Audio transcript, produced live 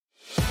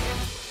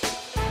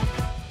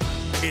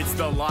It's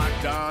the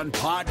Locked On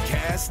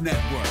Podcast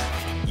Network,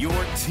 your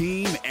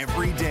team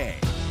every day.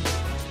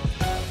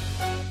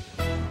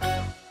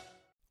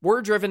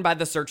 We're driven by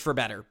the search for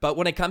better, but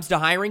when it comes to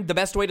hiring, the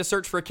best way to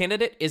search for a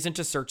candidate isn't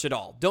to search at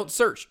all. Don't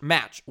search,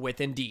 match with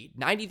Indeed.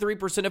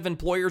 93% of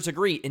employers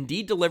agree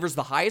Indeed delivers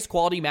the highest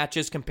quality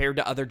matches compared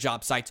to other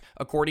job sites,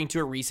 according to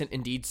a recent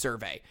Indeed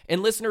survey.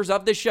 And listeners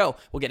of this show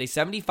will get a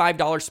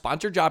 $75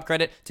 sponsored job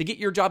credit to get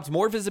your jobs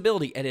more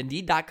visibility at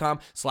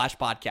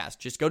Indeed.com/podcast.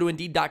 Just go to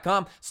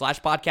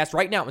Indeed.com/podcast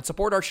right now and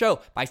support our show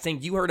by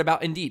saying you heard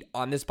about Indeed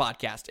on this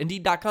podcast.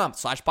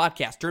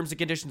 Indeed.com/podcast. Terms and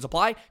conditions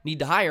apply. Need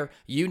to hire?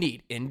 You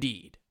need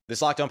Indeed.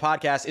 This Locked On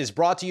Podcast is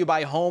brought to you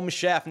by Home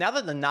Chef. Now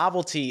that the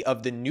novelty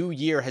of the new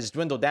year has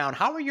dwindled down,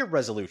 how are your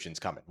resolutions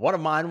coming? One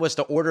of mine was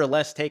to order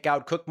less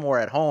takeout, cook more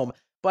at home,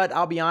 but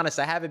I'll be honest,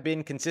 I haven't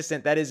been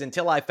consistent. That is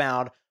until I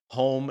found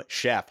Home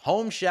Chef.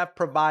 Home Chef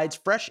provides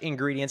fresh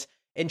ingredients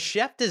and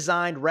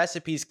chef-designed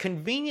recipes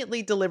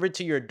conveniently delivered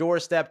to your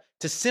doorstep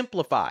to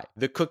simplify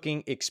the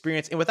cooking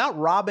experience and without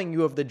robbing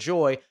you of the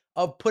joy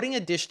of putting a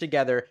dish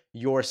together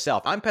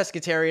yourself. I'm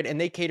pescatarian, and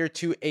they cater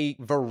to a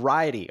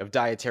variety of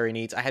dietary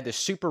needs. I had this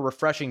super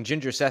refreshing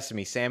ginger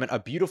sesame salmon, a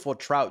beautiful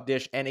trout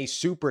dish, and a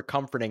super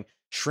comforting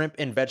shrimp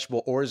and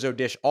vegetable orzo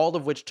dish, all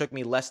of which took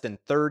me less than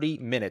 30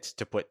 minutes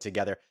to put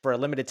together. For a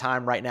limited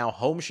time right now,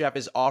 Home Chef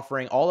is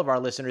offering all of our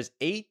listeners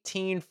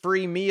 18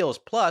 free meals,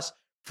 plus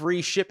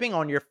free shipping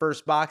on your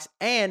first box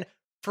and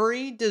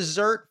free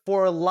dessert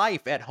for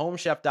life at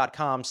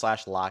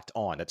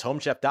homechef.com/lockedon. That's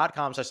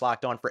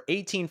homechef.com/lockedon for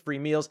 18 free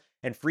meals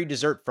and free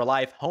dessert for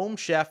life.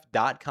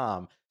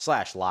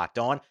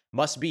 Homechef.com/lockedon.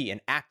 Must be an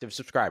active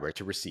subscriber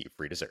to receive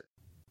free dessert.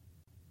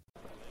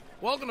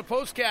 Welcome to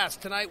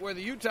POSTCAST tonight, where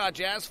the Utah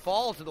Jazz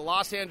fall to the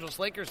Los Angeles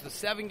Lakers. The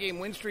 7-game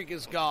win streak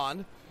is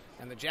gone,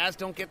 and the Jazz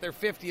don't get their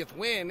 50th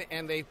win,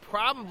 and they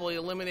probably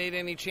eliminate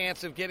any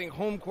chance of getting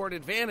home court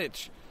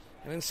advantage.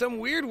 And in some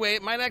weird way,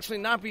 it might actually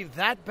not be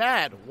that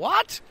bad.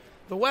 What?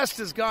 The West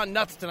has gone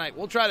nuts tonight.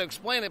 We'll try to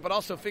explain it, but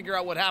also figure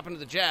out what happened to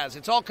the Jazz.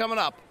 It's all coming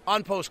up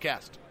on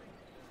POSTCAST.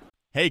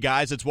 Hey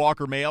guys, it's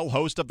Walker Mail,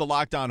 host of the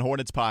Locked On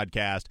Hornets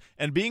podcast,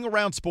 and being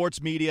around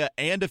sports media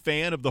and a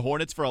fan of the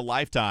Hornets for a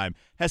lifetime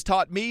has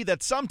taught me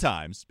that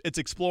sometimes it's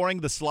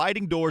exploring the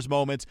sliding doors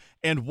moments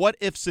and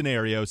what-if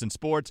scenarios in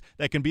sports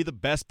that can be the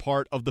best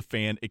part of the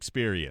fan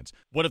experience.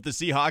 What if the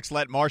Seahawks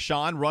let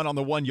Marshawn run on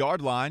the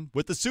 1-yard line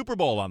with the Super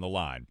Bowl on the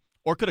line?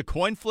 Or could a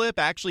coin flip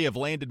actually have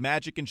landed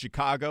Magic in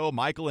Chicago,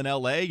 Michael in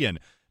L.A., and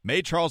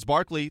made Charles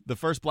Barkley the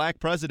first black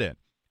president?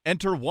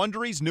 Enter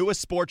Wondery's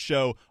newest sports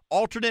show,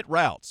 Alternate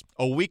Routes,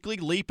 a weekly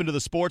leap into the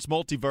sports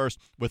multiverse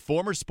with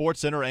former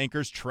SportsCenter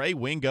anchors Trey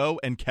Wingo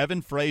and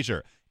Kevin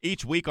Frazier.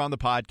 Each week on the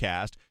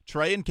podcast,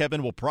 Trey and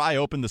Kevin will pry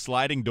open the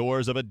sliding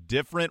doors of a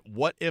different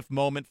what-if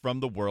moment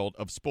from the world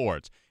of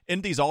sports.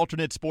 In these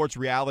alternate sports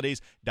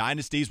realities,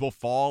 dynasties will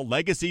fall,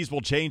 legacies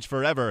will change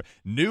forever,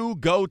 new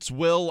GOATs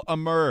will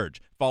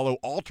emerge. Follow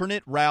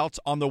Alternate Routes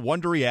on the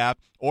Wondery app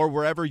or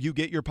wherever you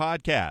get your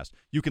podcast.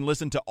 You can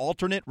listen to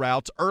Alternate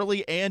Routes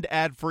early and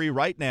ad-free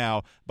right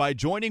now by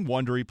joining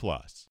Wondery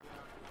Plus.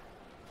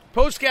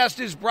 POSTCAST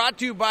is brought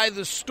to you by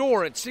The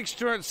Store at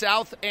 600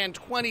 South and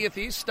 20th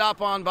East.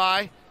 Stop on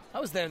by. I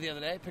was there the other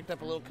day. Picked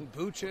up a little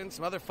kombucha and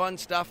some other fun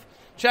stuff.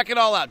 Check it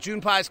all out. June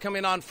pies come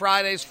in on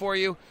Fridays for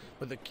you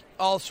with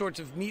all sorts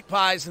of meat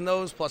pies and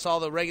those, plus all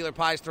the regular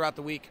pies throughout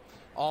the week,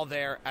 all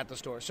there at The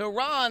Store. So,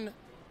 Ron,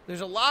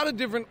 there's a lot of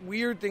different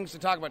weird things to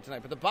talk about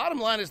tonight, but the bottom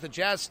line is the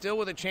Jazz still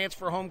with a chance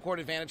for home court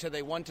advantage had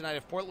they won tonight.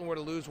 If Portland were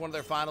to lose one of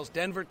their finals,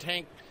 Denver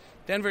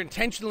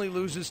intentionally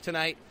loses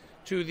tonight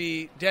to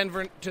the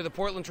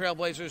Portland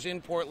Trailblazers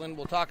in Portland.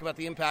 We'll talk about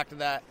the impact of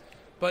that.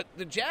 But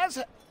the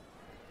Jazz,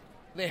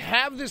 they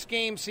have this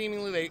game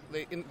seemingly.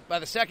 By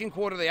the second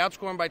quarter, they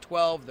outscore them by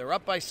 12. They're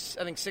up by, I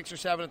think, 6 or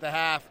 7 at the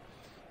half.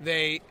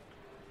 They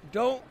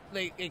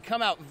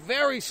come out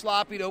very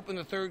sloppy to open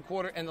the third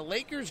quarter, and the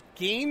Lakers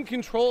gain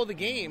control of the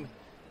game,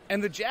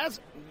 and the Jazz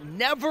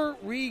never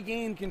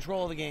regained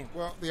control of the game.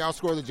 Well, they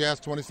outscored the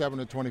Jazz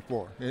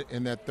 27-24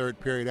 in that third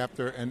period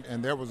after,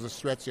 and there was a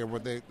stretch there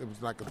where it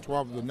was like a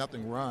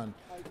 12-0 run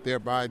there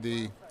by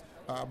the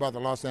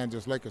Los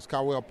Angeles Lakers.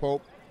 Caldwell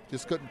Pope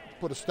just couldn't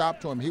put a stop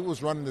to him. He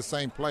was running the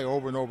same play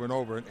over and over and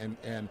over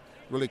and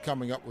really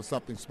coming up with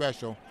something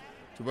special.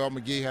 JaVale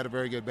McGee had a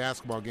very good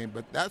basketball game,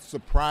 but that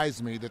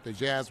surprised me that the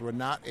Jazz were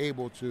not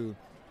able to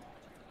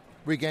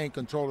regain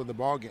control of the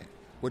ball game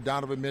with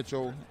Donovan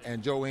Mitchell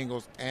and Joe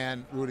Ingles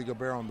and Rudy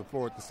Gobert on the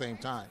floor at the same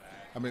time.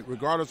 I mean,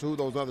 regardless of who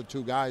those other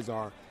two guys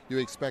are, you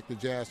expect the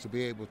Jazz to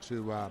be able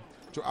to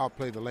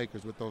outplay the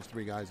Lakers with those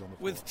three guys on the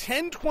floor. With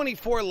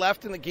 10:24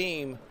 left in the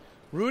game,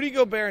 Rudy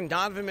Gobert and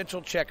Donovan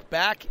Mitchell check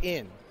back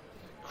in.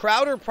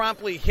 Crowder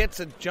promptly hits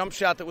a jump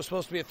shot that was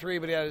supposed to be a three,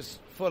 but he had his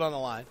foot on the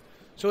line.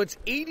 So it's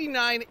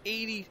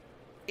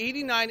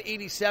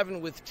 89-87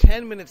 with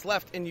 10 minutes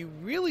left, and you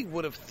really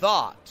would have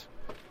thought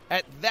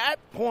at that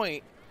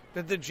point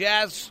that the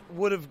Jazz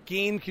would have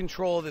gained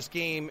control of this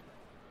game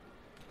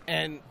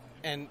and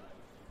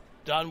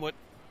done what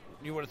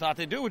you would have thought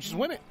they'd do, which is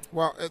win it.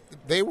 Well,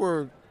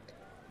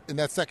 in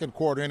that second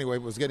quarter anyway,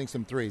 was getting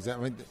some threes. I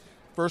mean,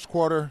 first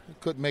quarter,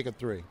 couldn't make a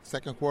three.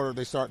 Second quarter,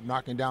 they start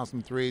knocking down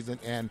some threes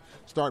and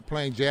start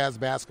playing Jazz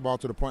basketball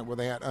to the point where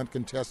they had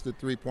uncontested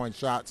three-point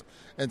shots.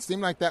 And it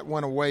seemed like that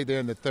went away there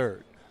in the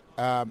third.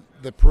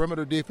 The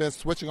perimeter defense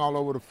switching all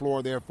over the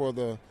floor there for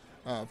the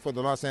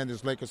Los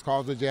Angeles Lakers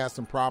caused the Jazz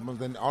some problems.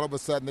 Then all of a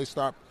sudden they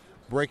start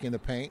breaking the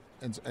paint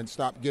and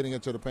stop getting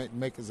into the paint and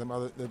making some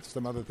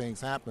other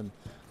things happen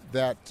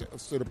that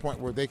to the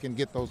point where they can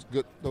get those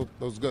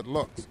good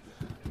looks.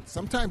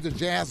 Sometimes the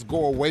Jazz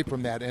go away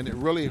from that, and it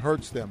really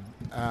hurts them.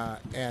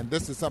 And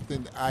this is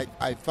something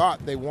I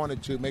thought they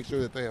wanted to make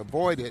sure that they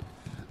avoid it,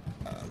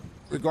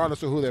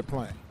 regardless of who they're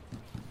playing.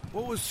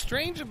 What was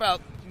strange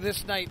about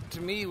this night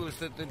to me was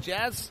that the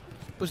Jazz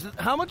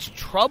how much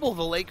trouble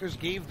the Lakers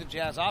gave the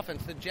Jazz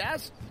offense. The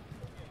Jazz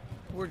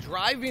were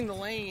driving the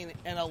lane,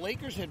 and the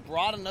Lakers had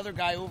brought another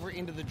guy over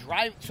into the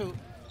drive. So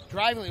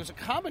driving, it was a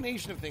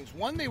combination of things.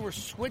 One, they were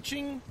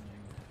switching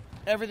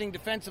everything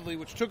defensively,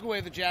 which took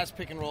away the Jazz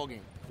pick and roll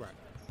game. Right.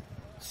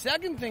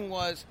 Second thing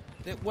was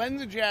that when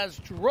the Jazz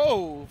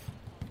drove,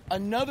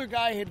 another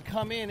guy had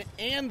come in,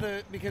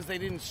 and because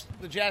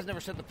the Jazz never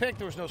set the pick,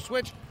 there was no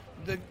switch.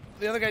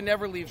 The other guy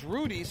never leaves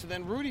Rudy, so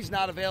then Rudy's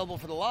not available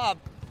for the lob.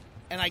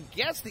 And I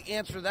guess the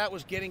answer to that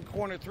was getting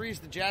corner threes.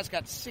 The Jazz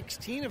got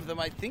 16 of them.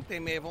 I think they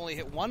may have only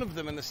hit one of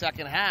them in the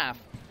second half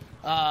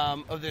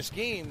of this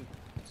game.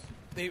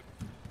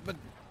 But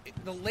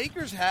the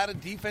Lakers had a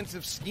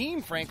defensive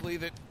scheme, frankly,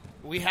 that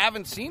we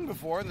haven't seen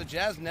before, and the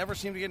Jazz never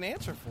seemed to get an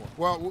answer for.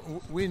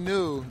 Well, we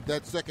knew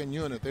that second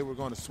unit they were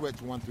going to switch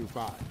 1 through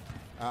 5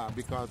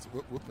 because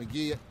with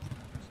McGee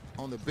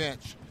on the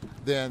bench,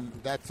 then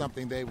that's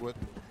something they would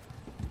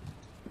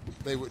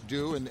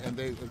do, and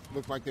they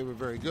looked like they were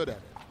very good at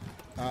it.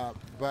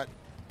 But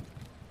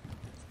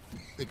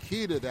the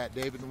key to that,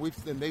 David,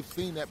 and they've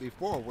seen that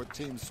before where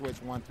teams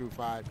switch 1 through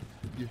 5,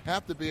 you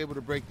have to be able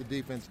to break the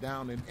defense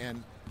down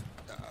and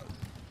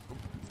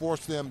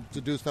force them to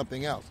do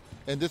something else.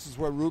 And this is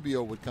where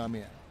Rubio would come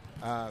in,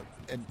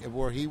 and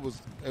where he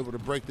was able to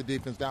break the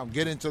defense down,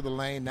 get into the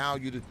lane. Now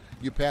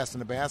you passing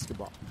the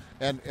basketball.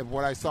 And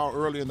what I saw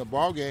early in the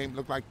ball game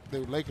looked like the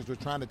Lakers were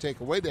trying to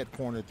take away that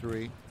corner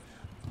three,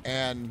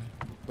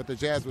 but the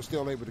Jazz were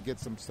still able to get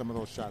some of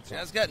those shots.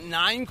 Jazz got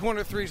 9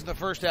 corner threes in the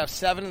first half,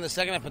 7 in the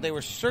second half, but they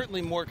were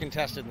certainly more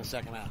contested in the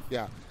second half.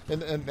 Yeah,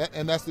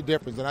 and that's the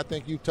difference. And I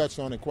think you touched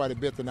on it quite a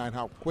bit tonight,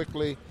 how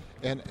quickly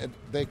and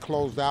they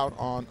closed out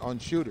on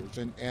shooters.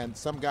 And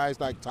some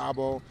guys like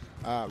Tabo,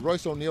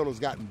 Royce O'Neal has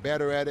gotten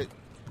better at it.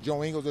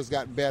 Joe Ingles has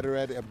gotten better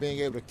at it, of being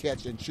able to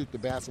catch and shoot the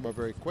basketball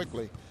very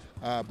quickly.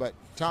 But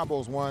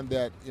Tabo's one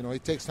that,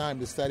 it takes time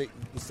to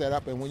set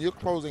up. And when you're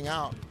closing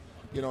out,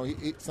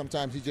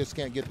 sometimes he just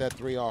can't get that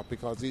three off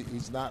because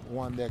he's not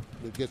one that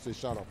gets his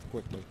shot off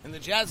quickly. And the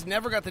Jazz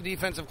never got the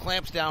defensive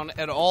clamps down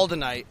at all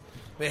tonight.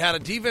 They had a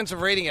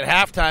defensive rating at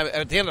halftime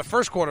at the end of the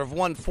first quarter of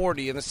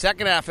 140, in the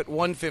second half at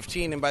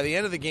 115, and by the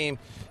end of the game,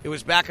 it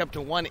was back up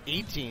to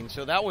 118.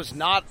 So that was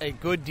not a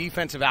good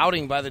defensive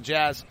outing by the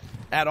Jazz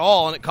at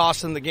all, and it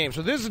cost them the game.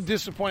 So this is a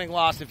disappointing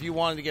loss if you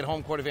wanted to get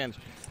home court advantage.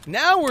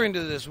 Now we're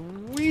into this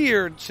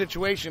weird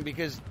situation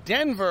because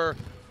Denver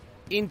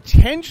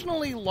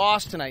intentionally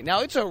lost tonight.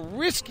 Now, it's a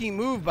risky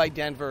move by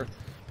Denver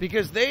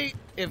because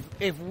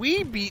if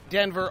we beat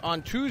Denver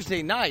on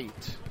Tuesday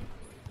night,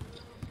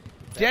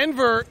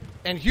 Denver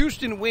and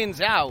Houston wins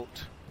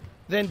out,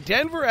 then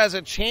Denver has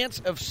a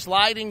chance of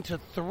sliding to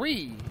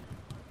 3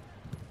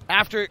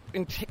 after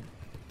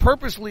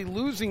purposely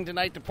losing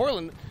tonight to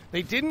Portland.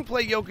 They didn't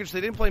play Jokic,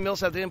 they didn't play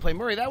Millsap, they didn't play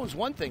Murray. That was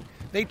one thing.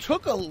 They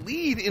took a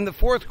lead in the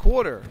fourth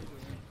quarter,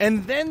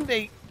 and then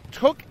they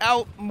took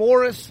out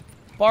Morris,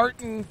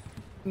 Barton,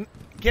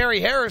 Gary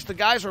Harris, the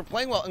guys who were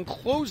playing well, and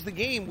closed the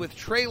game with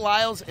Trey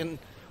Lyles and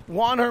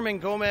Juan Herman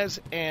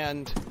Gomez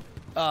and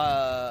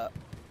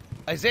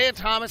Isaiah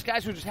Thomas,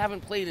 guys who just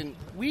haven't played in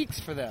weeks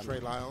for them. Trey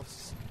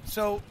Lyles.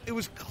 So it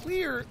was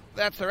clear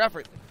that's their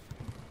effort.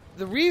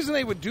 The reason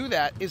they would do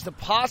that is the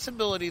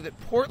possibility that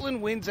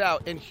Portland wins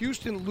out and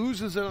Houston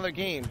loses another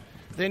game.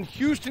 Then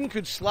Houston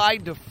could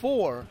slide to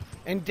 4,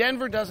 and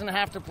Denver doesn't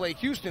have to play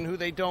Houston, who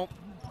they don't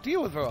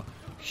deal with very well.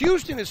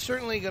 Houston is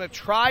certainly going to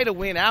try to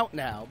win out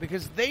now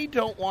because they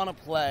don't want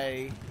to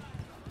play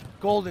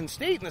Golden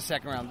State in the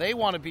second round. They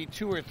want to beat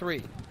 2 or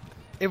 3.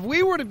 If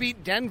we were to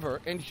beat Denver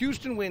and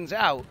Houston wins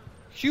out,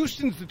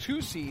 Houston's the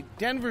 2 seed,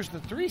 Denver's the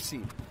 3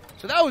 seed.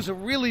 So that was a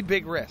really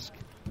big risk.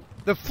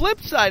 The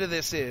flip side of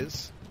this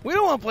is we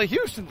don't want to play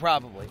Houston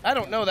probably. I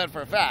don't know that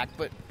for a fact,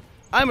 but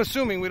I'm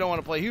assuming we don't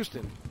want to play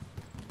Houston.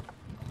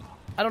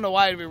 I don't know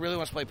why we really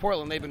want to play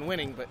Portland. They've been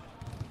winning, but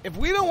if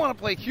we don't want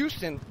to play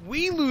Houston,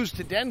 we lose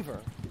to Denver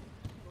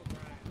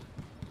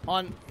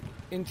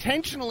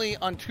intentionally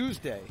on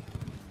Tuesday.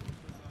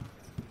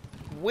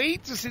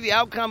 Wait to see the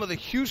outcome of the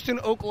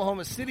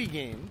Houston-Oklahoma City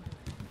game.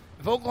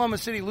 If Oklahoma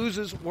City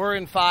loses, we're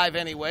in 5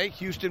 anyway.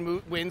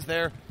 Houston wins,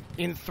 they're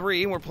in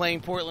 3, and we're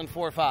playing Portland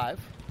 4-5.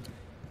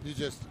 You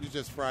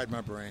just fried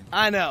my brain.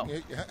 I know.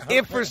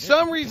 If for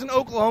some reason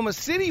Oklahoma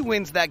City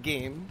wins that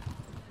game,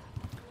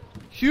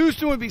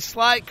 Houston would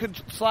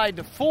could slide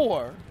to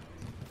 4.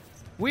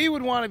 We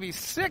would want to be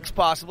 6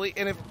 possibly,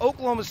 and if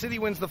Oklahoma City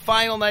wins the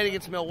final night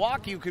against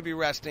Milwaukee, who could be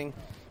resting,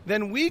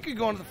 then we could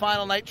go into the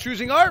final night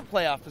choosing our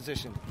playoff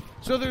position.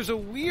 So there's a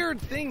weird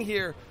thing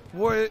here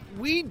where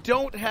we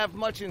don't have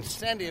much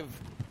incentive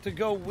to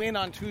go win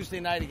on Tuesday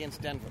night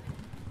against Denver.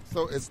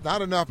 So it's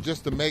not enough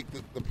just to make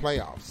the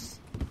playoffs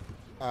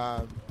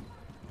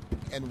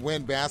and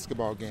win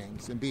basketball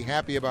games and be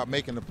happy about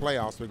making the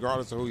playoffs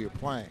regardless of who you're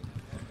playing.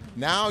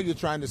 Now you're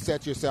trying to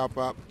set yourself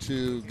up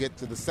to get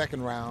to the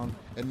second round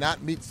and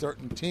not meet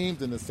certain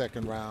teams in the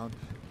second round.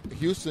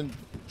 Houston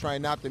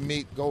trying not to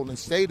meet Golden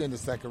State in the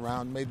second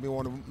round made me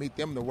want to meet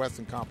them in the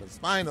Western Conference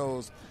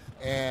Finals.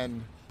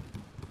 And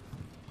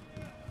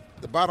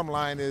the bottom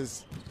line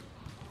is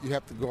you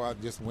have to go out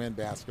and just win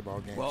basketball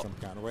games some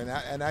kind of way.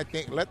 And I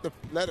think let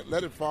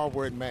it fall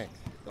where it may.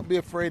 Don't be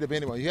afraid of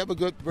anyone. You have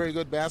a very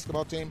good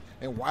basketball team,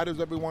 and why does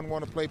everyone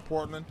want to play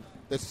Portland?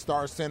 The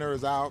star center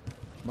is out.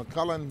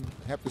 McCullough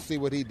have to see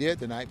what he did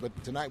tonight, but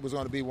tonight was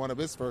going to be one of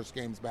his first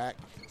games back.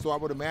 So I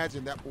would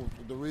imagine that was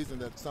the reason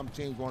that some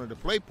teams wanted to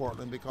play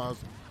Portland, because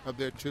of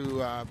their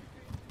two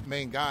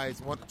main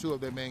guys, two of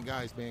their main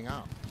guys being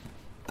out.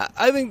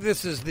 I think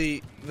this is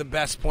the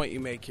best point you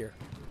make here.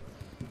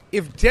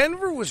 If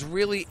Denver was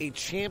really a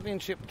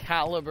championship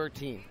caliber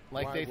team,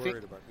 like they think,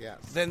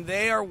 then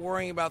they are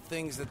worrying about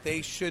things that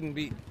they shouldn't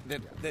be,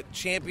 that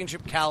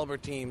championship caliber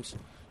teams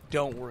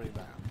don't worry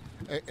about.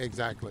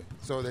 Exactly.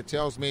 So that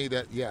tells me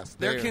that yes,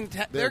 they're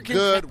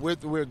good.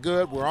 We're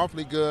good. We're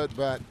awfully good.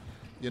 But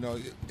you know,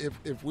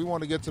 if we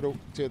want to get to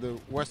the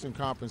Western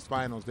Conference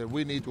Finals, then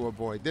we need to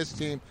avoid this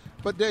team.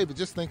 But David,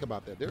 just think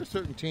about that. There are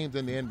certain teams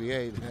in the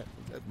NBA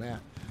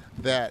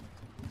that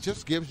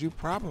just gives you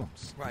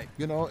problems. Right.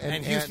 You know,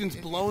 and Houston's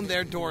blown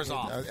their doors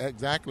off.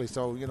 Exactly.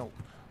 So you know,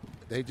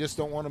 they just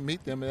don't want to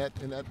meet them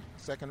in that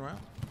second round.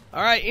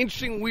 All right,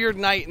 interesting, weird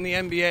night in the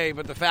NBA,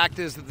 but the fact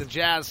is that the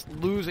Jazz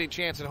lose a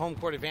chance at home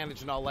court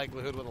advantage in all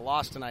likelihood with a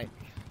loss tonight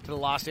to the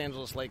Los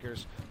Angeles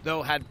Lakers.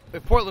 Though,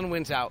 if Portland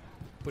wins out,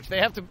 which they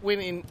have to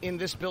win in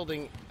this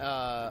building,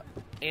 and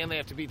they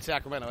have to beat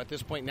Sacramento. At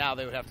this point now,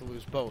 they would have to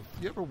lose both.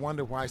 You ever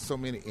wonder why so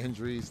many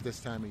injuries this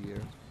time of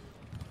year?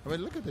 I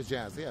mean, look at the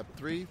Jazz. They have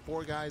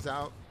 3-4 guys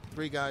out,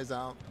 3 guys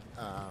out.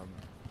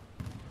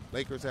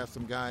 Lakers have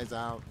some guys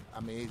out. I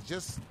mean, it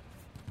just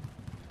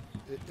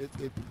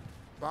it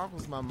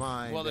boggles my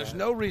mind. Well, there's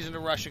no reason to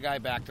rush a guy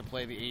back to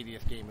play the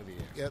 80th game of the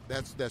year.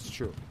 Yeah, that's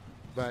true.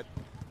 But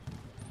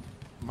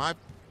my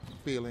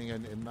feeling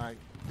and my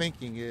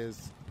thinking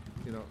is,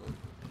 you know,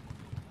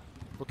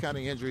 what kind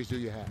of injuries do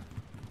you have?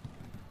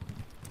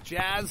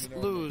 Jazz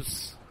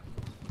lose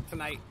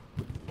tonight.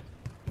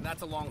 And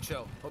that's a long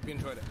show. Hope you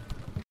enjoyed it.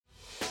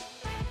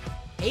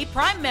 Hey,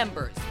 Prime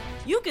members,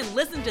 you can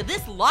listen to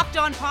this Locked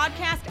On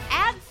podcast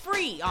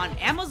ad-free on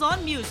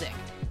Amazon Music.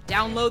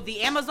 Download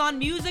the Amazon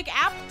Music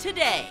app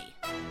today.